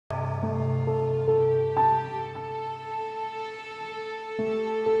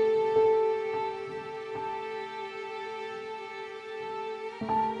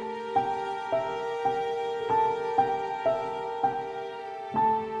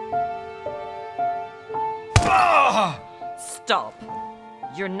Stop.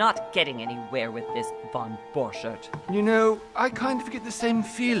 You're not getting anywhere with this, von Borchert. You know, I kind of get the same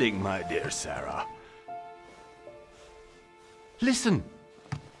feeling, my dear Sarah. Listen.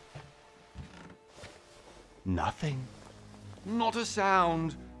 Nothing. Not a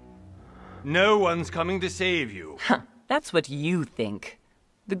sound. No one's coming to save you. Huh, that's what you think.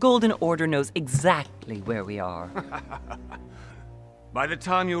 The Golden Order knows exactly where we are. By the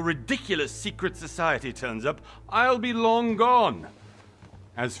time your ridiculous secret society turns up, I'll be long gone.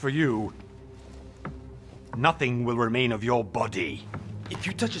 As for you, nothing will remain of your body. If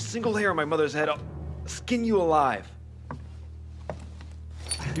you touch a single hair on my mother's head, I'll skin you alive.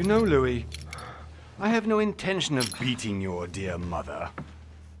 You know, Louis, I have no intention of beating your dear mother.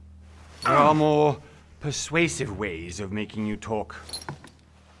 There are more persuasive ways of making you talk.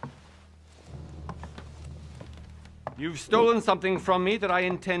 You've stolen something from me that I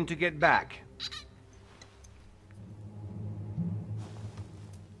intend to get back.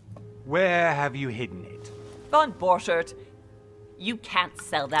 Where have you hidden it? Von Borchert, you can't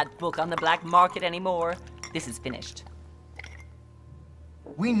sell that book on the black market anymore. This is finished.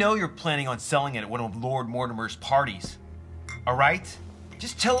 We know you're planning on selling it at one of Lord Mortimer's parties. All right?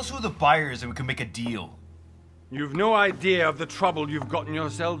 Just tell us who the buyer is and we can make a deal. You've no idea of the trouble you've gotten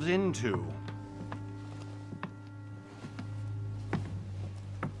yourselves into.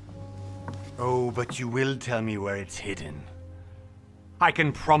 Oh, but you will tell me where it's hidden. I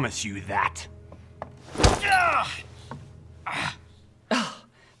can promise you that.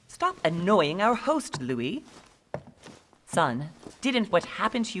 Stop annoying our host, Louis. Son, didn't what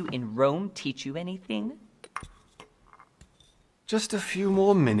happened to you in Rome teach you anything? Just a few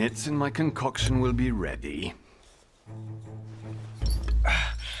more minutes and my concoction will be ready.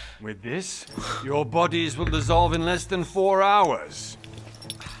 With this, your bodies will dissolve in less than 4 hours.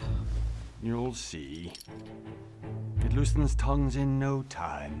 You'll see. It loosens tongues in no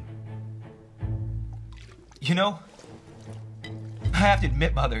time. You know, I have to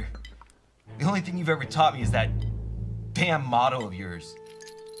admit, Mother, the only thing you've ever taught me is that damn motto of yours.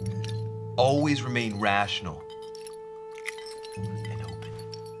 Always remain rational. And open.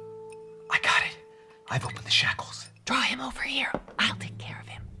 I got it. I've opened the shackles. Draw him over here. I'll take care of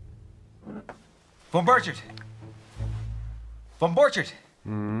him. Von Borchert! Von Borchert!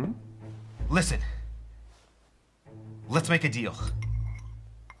 Hmm? Listen. Let's make a deal.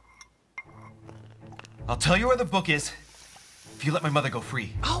 I'll tell you where the book is if you let my mother go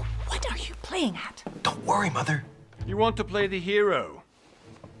free. Oh, what are you playing at? Don't worry, Mother. You want to play the hero.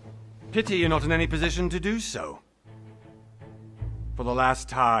 Pity you're not in any position to do so. For the last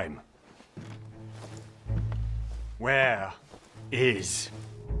time. Where is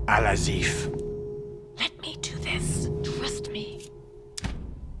Al-Azif? Let me do this. Trust me.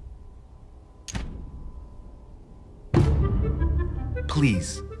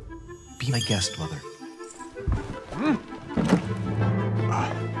 Please, be my guest, Mother.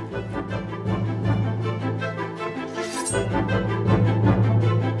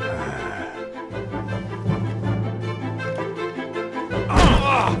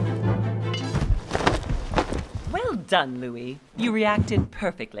 Well done, Louis. You reacted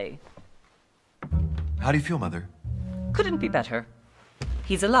perfectly. How do you feel, Mother? Couldn't be better.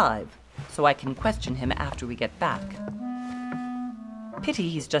 He's alive, so I can question him after we get back. Pity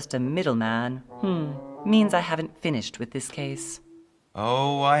he's just a middleman. Means I haven't finished with this case.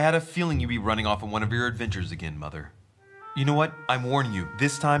 Oh, I had a feeling you'd be running off on one of your adventures again, Mother. You know what? I'm warning you.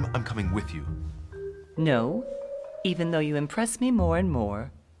 This time, I'm coming with you. No. Even though you impress me more and more,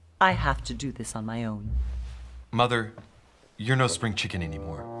 I have to do this on my own. Mother, you're no spring chicken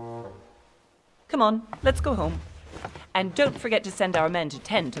anymore. Come on, let's go home. And don't forget to send our men to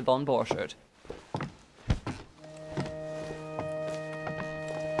tend to von Borchert.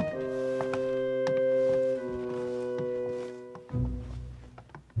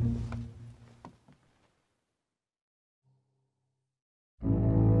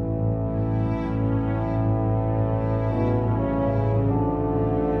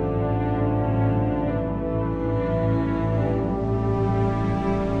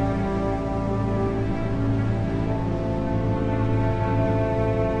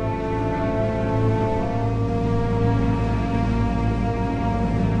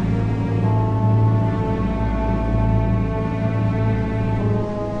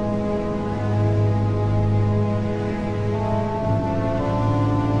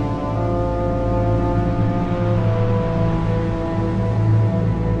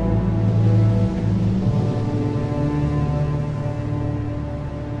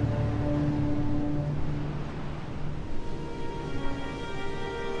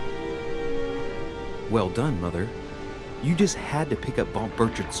 Well done, Mother. You just had to pick up Von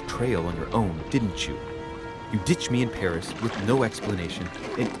Burchard's trail on your own, didn't you? You ditch me in Paris with no explanation,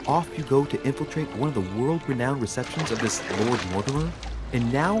 and off you go to infiltrate one of the world-renowned receptions of this Lord Mortimer?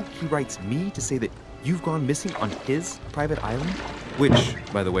 And now he writes me to say that you've gone missing on his private island? Which,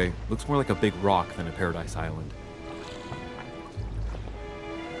 by the way, looks more like a big rock than a paradise island.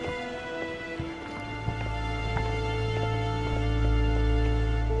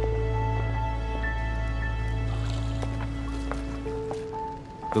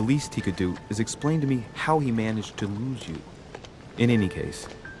 The least he could do is explain to me how he managed to lose you. In any case,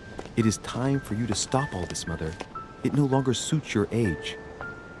 it is time for you to stop all this, Mother. It no longer suits your age.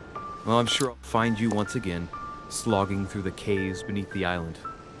 Well, I'm sure I'll find you once again, slogging through the caves beneath the island,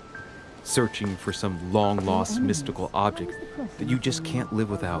 searching for some long-lost mystical object that you just can't live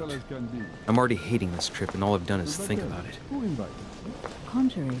without. I'm already hating this trip, and all I've done is think about it.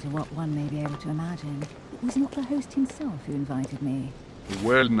 Contrary to what one may be able to imagine, it was not the host himself who invited me.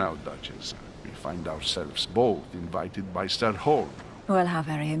 Well now, Duchess, we find ourselves both invited by Sir Holm. Well, how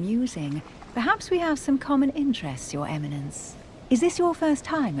very amusing. Perhaps we have some common interests, Your Eminence. Is this your first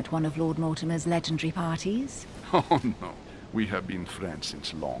time at one of Lord Mortimer's legendary parties? Oh no, we have been friends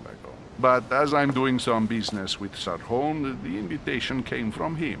since long ago. But as I'm doing some business with Sir Holm, the invitation came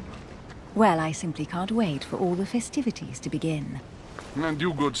from him. Well, I simply can't wait for all the festivities to begin. And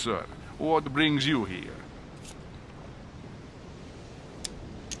you, good sir, what brings you here?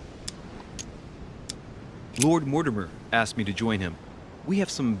 Lord Mortimer asked me to join him. We have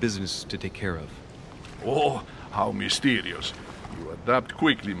some business to take care of. Oh, how mysterious. You adapt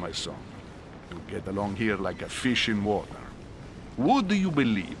quickly, my son. You get along here like a fish in water. Would you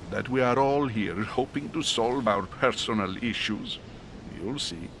believe that we are all here hoping to solve our personal issues? You'll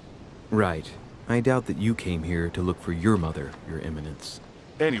see. Right. I doubt that you came here to look for your mother, Your Eminence.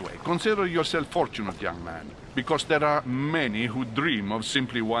 Anyway, consider yourself fortunate, young man, because there are many who dream of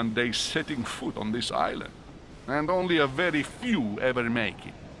simply one day setting foot on this island. And only a very few ever make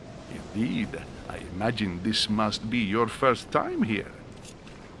it. Indeed, I imagine this must be your first time here.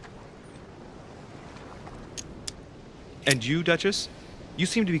 And you, Duchess? You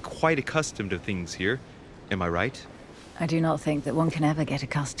seem to be quite accustomed to things here. Am I right? I do not think that one can ever get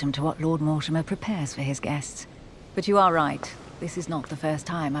accustomed to what Lord Mortimer prepares for his guests. But you are right. This is not the first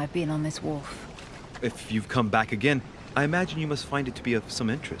time I've been on this wharf. If you've come back again, I imagine you must find it to be of some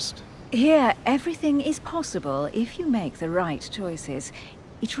interest. Here, everything is possible if you make the right choices.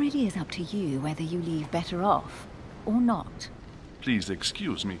 It really is up to you whether you leave better off or not. Please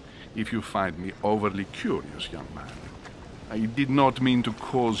excuse me if you find me overly curious, young man. I did not mean to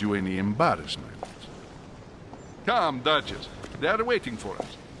cause you any embarrassment. Come, Duchess. They are waiting for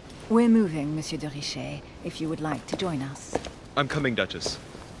us. We're moving, Monsieur de Richet, if you would like to join us. I'm coming, Duchess.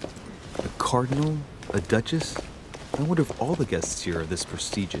 A cardinal? A duchess? I wonder if all the guests here are this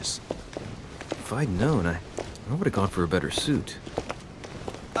prestigious. If I'd known, I would have gone for a better suit.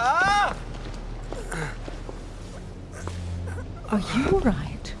 Ah! Are you all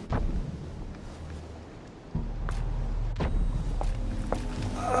right?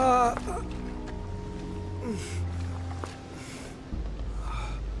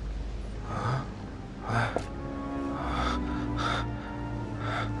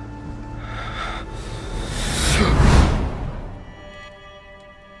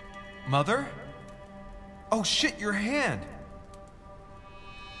 Mother? Oh shit, your hand!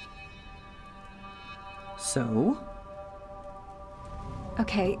 So?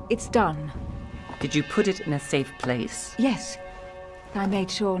 Okay, it's done. Did you put it in a safe place? Yes. I made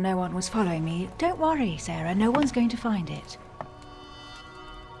sure no one was following me. Don't worry, Sarah. No one's going to find it.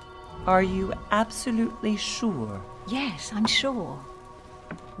 Are you absolutely sure? Yes, I'm sure.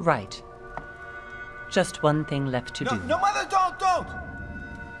 Right. Just one thing left to do. No, Mother, don't!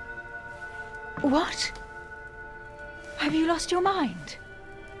 What? Have you lost your mind?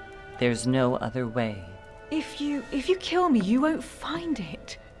 There's no other way. If you kill me, you won't find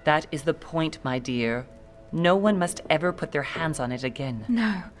it. That is the point, my dear. No one must ever put their hands on it again.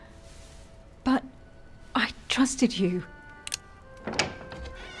 No. But I trusted you.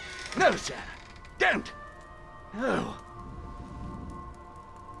 No, sir. Don't. No.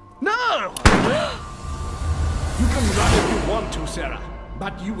 No! You can run if you want to, Sarah,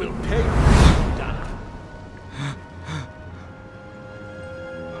 but you will pay when you die.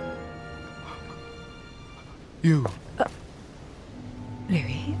 You.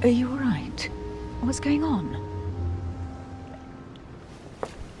 Louis, are you all right? What's going on?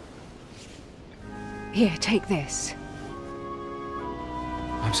 Here, take this.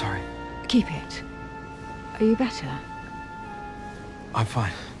 I'm sorry. Keep it. Are you better? I'm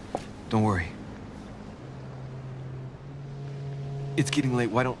fine. Don't worry. It's getting late.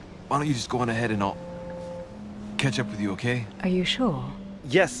 Why don't you just go on ahead and I'll catch up with you, okay? Are you sure?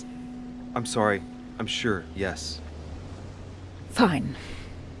 Yes. I'm sorry. I'm sure, yes. Fine.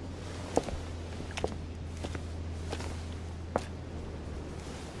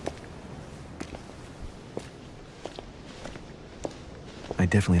 I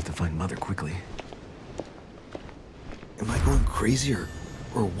definitely have to find Mother quickly. Am I going crazy or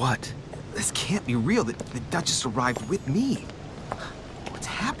what? This can't be real. The Duchess arrived with me. What's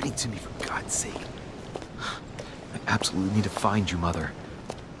happening to me, for God's sake? I absolutely need to find you, Mother.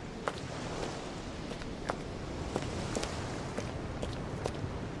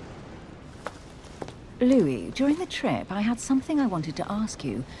 Louis, during the trip, I had something I wanted to ask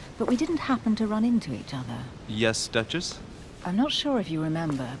you, but we didn't happen to run into each other. Yes, Duchess? I'm not sure if you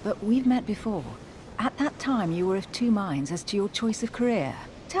remember, but we've met before. At that time, you were of two minds as to your choice of career.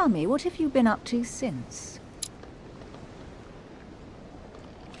 Tell me, what have you been up to since?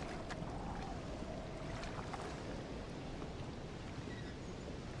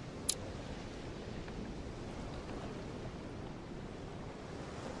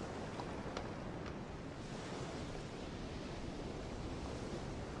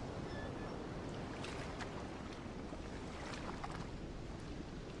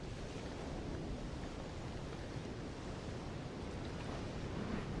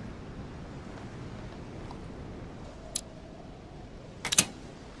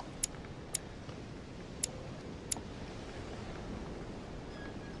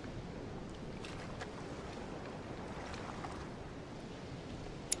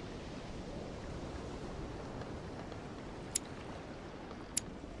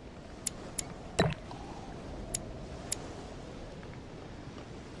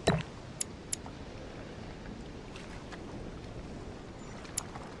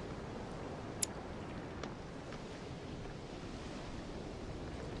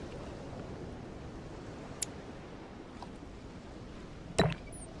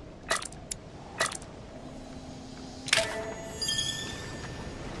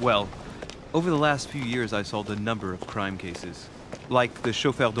 Well, over the last few years I solved a number of crime cases. Like the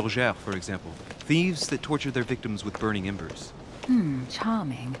chauffeur d'orgère, for example. Thieves that torture their victims with burning embers.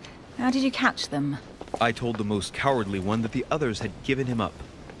 Charming. How did you catch them? I told the most cowardly one that the others had given him up.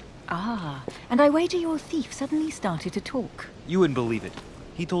 Ah, and I wager your thief suddenly started to talk. You wouldn't believe it.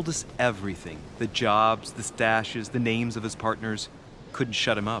 He told us everything. The jobs, the stashes, the names of his partners. Couldn't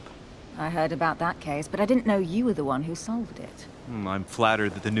shut him up. I heard about that case, but I didn't know you were the one who solved it. I'm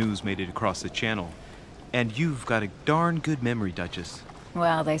flattered that the news made it across the channel. And you've got a darn good memory, Duchess.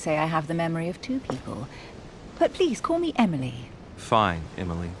 Well, they say I have the memory of two people. But please, call me Emily. Fine,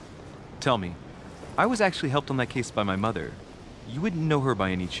 Emily. Tell me, I was actually helped on that case by my mother. You wouldn't know her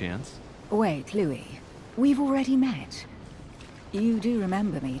by any chance? Wait, Louis. We've already met. You do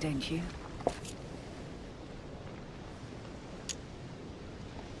remember me, don't you?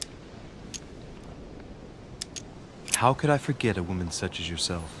 How could I forget a woman such as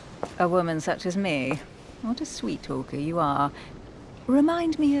yourself? A woman such as me? What a sweet talker you are.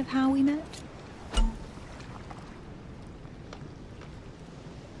 Remind me of how we met?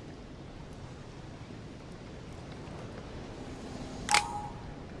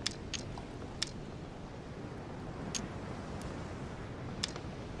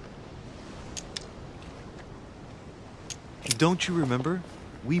 Don't you remember?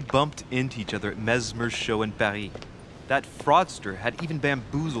 We bumped into each other at Mesmer's show in Paris. That fraudster had even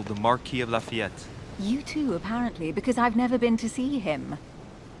bamboozled the Marquis of Lafayette. You too, apparently, because I've never been to see him.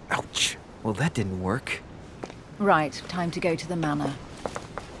 Ouch! Well, that didn't work. Right, time to go to the manor.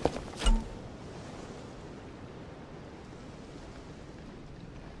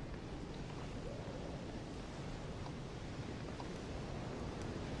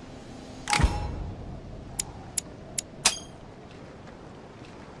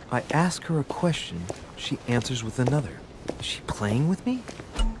 I ask her a question, she answers with another. Is she playing with me?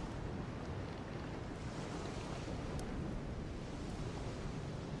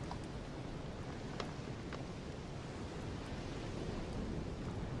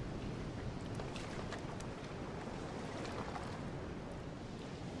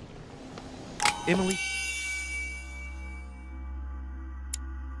 Emily...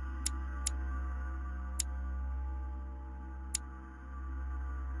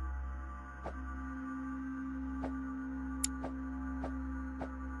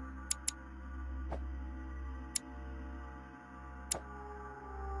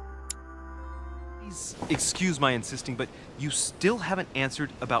 Please excuse my insisting, but you still haven't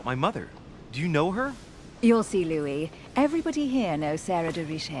answered about my mother. Do you know her? You'll see, Louis. Everybody here knows Sarah de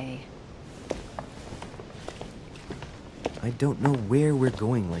Richet. I don't know where we're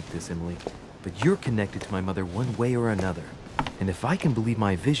going like this, Emily, but you're connected to my mother one way or another. And if I can believe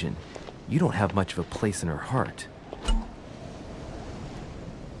my vision, you don't have much of a place in her heart.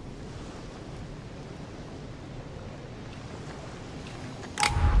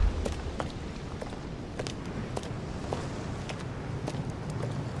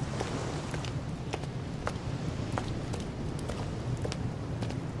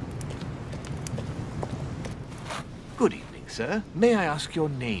 Good evening, sir. May I ask your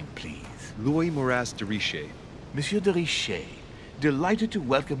name, please? Louis Moras de Richet. Monsieur de Richet, delighted to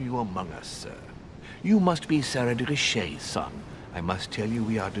welcome you among us, sir. You must be Sarah de Richet's son. I must tell you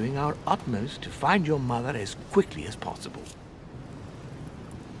we are doing our utmost to find your mother as quickly as possible.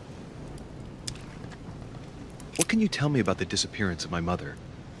 What can you tell me about the disappearance of my mother?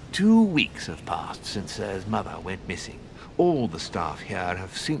 2 weeks have passed since Sir's mother went missing. All the staff here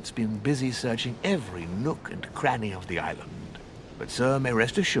have since been busy searching every nook and cranny of the island. But sir may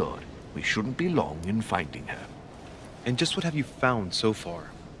rest assured, we shouldn't be long in finding her. And just what have you found so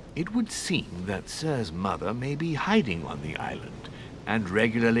far? It would seem that Sir's mother may be hiding on the island and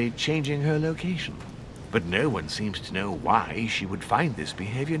regularly changing her location. But no one seems to know why she would find this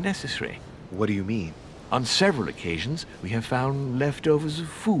behavior necessary. What do you mean? On several occasions, we have found leftovers of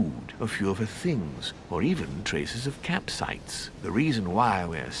food, a few of her things, or even traces of campsites. The reason why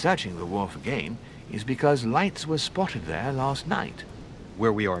we're searching the wharf again is because lights were spotted there last night.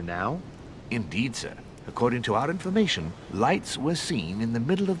 Where we are now? Indeed, sir. According to our information, lights were seen in the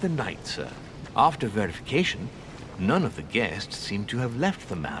middle of the night, sir. After verification, none of the guests seem to have left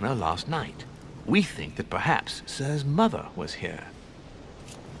the manor last night. We think that perhaps Sir's mother was here.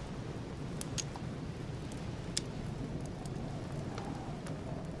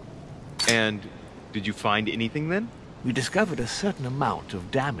 And did you find anything then? We discovered a certain amount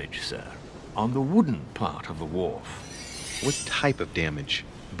of damage, sir, on the wooden part of the wharf. What type of damage?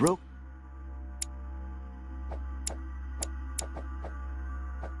 Broke.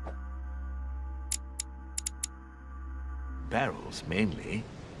 Barrels, mainly.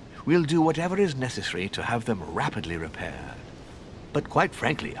 We'll do whatever is necessary to have them rapidly repaired. But quite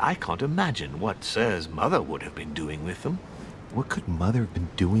frankly, I can't imagine what Sir's mother would have been doing with them. What could Mother have been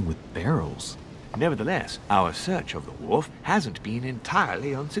doing with barrels? Nevertheless, our search of the wharf hasn't been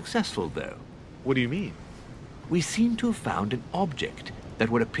entirely unsuccessful, though. What do you mean? We seem to have found an object that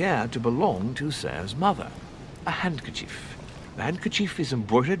would appear to belong to Sir's mother. A handkerchief. The handkerchief is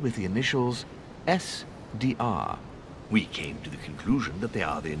embroidered with the initials SDR. We came to the conclusion that they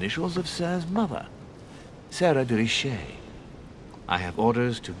are the initials of Sir's mother, Sarah de Richet. I have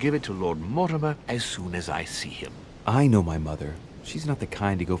orders to give it to Lord Mortimer as soon as I see him. I know my mother. She's not the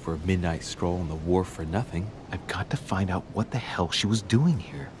kind to go for a midnight stroll on the wharf for nothing. I've got to find out what the hell she was doing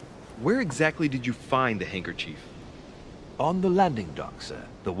here. Where exactly did you find the handkerchief? On the landing dock, sir.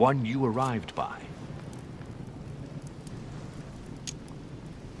 The one you arrived by.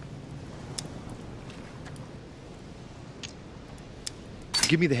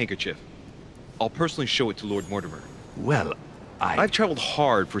 Give me the handkerchief. I'll personally show it to Lord Mortimer. Well, I've traveled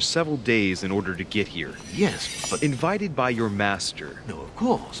hard for several days in order to get here. Yes, but... Invited by your master. No, of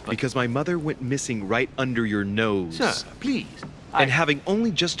course, but... Because my mother went missing right under your nose. Sir, please. And having only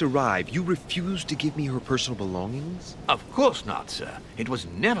just arrived, you refused to give me her personal belongings? Of course not, sir. It was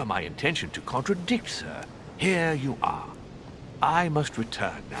never my intention to contradict, sir. Here you are. I must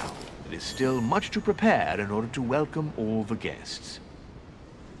return now. It is still much to prepare in order to welcome all the guests.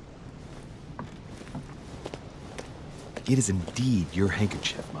 It is indeed your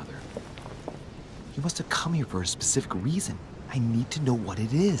handkerchief, Mother. You must have come here for a specific reason. I need to know what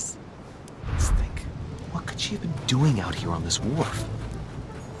it is. Let's think. What could she have been doing out here on this wharf?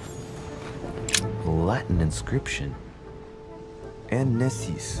 Latin inscription. En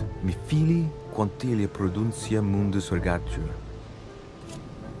nessis, mi fili, quantilia produncia mundus ergatur.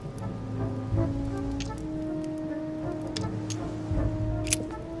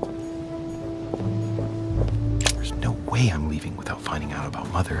 I'm leaving without finding out about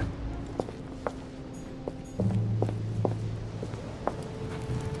Mother.